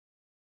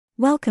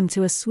Welcome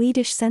to a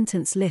Swedish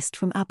sentence list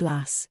from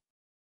Ablas.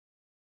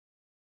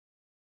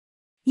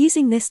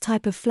 Using this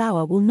type of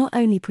flour will not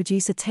only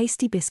produce a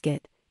tasty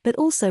biscuit, but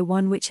also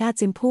one which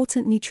adds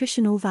important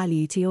nutritional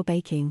value to your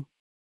baking.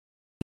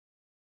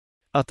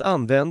 Att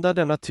använda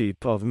denna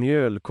typ av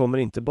mjöl kommer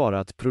inte bara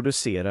att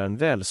producera en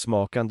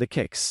välsmakande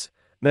kex,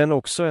 men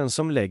också en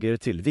som lägger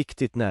till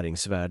viktigt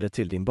näringsvärde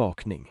till din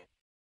bakning.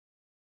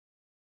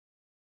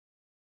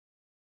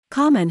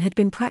 Carmen had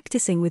been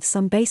practicing with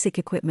some basic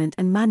equipment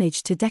and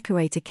managed to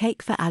decorate a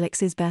cake for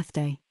Alex's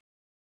birthday.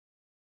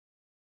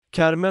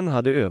 Carmen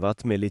hade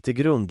övat med lite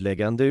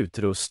grundläggande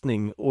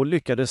utrustning och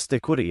lyckades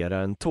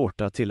dekorera en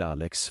tårta till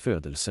Alex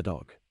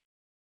födelsedag.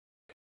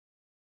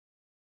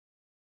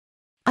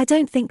 I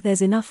don't think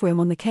there's enough room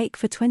on the cake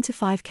for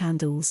 25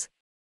 candles.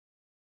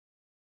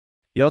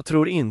 Jag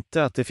tror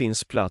inte att det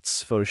finns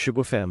plats för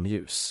 25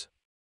 ljus.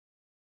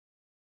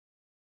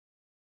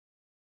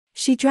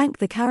 She drank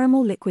the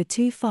caramel liquid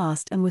too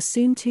fast and was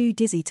soon too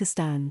dizzy to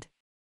stand.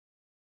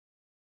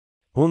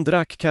 Hon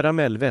drack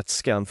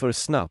karamellvätskan för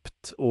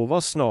snabbt och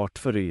var snart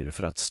för yr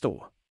för att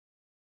stå.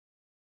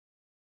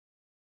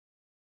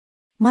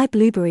 My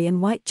blueberry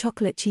and white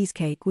chocolate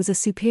cheesecake was a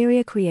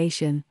superior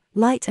creation,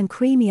 light and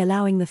creamy,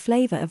 allowing the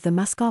flavor of the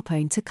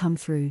mascarpone to come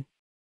through.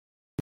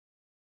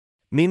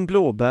 Min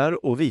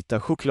blåbär och vita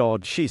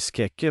choklad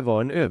cheesecake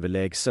var en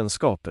överlägsen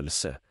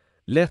skapelse,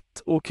 lätt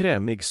och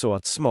krämig så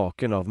att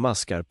smaken av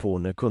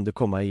mascarpone kunde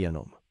komma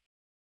igenom.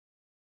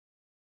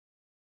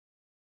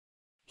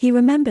 He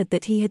remembered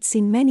that he had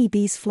seen many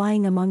bees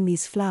flying among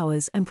these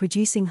flowers and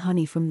producing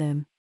honey from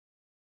them.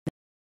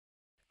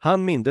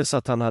 Han mindes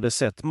att han hade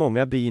sett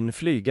många bin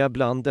flyga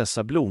bland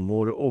dessa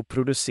blommor och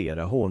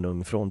producera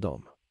honung från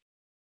dem.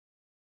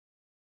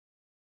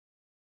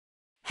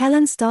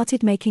 Helen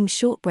started making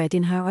shortbread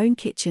in her own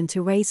kitchen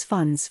to raise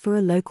funds for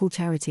a local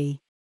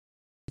charity.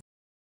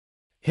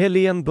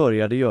 Helen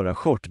började göra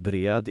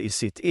shortbread i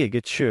sitt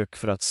eget kök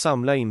för att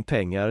samla in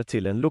pengar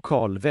till en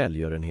lokal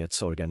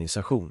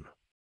välgörenhetsorganisation.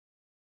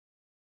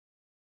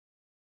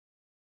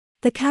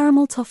 The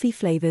caramel toffee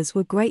flavors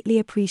were greatly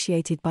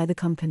appreciated by the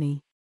company.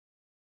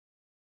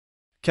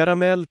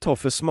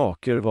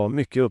 Karamell-toffee-smaker var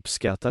mycket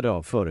uppskattade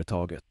av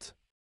företaget.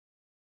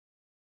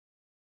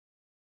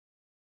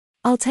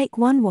 I'll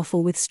take one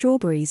waffle with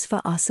strawberries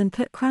for us and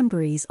put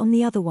cranberries on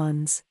the other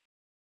ones.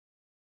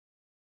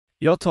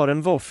 Jag tar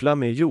en våffla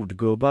med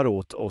jordgubbar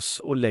åt oss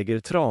och lägger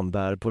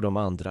tranbär på de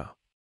andra.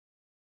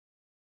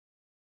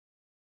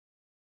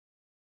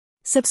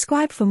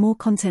 Subscribe for more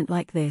content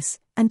like this,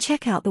 and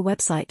check out the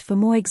website for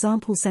more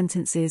example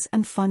sentences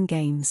and fun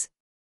games.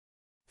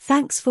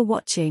 Thanks for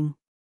watching.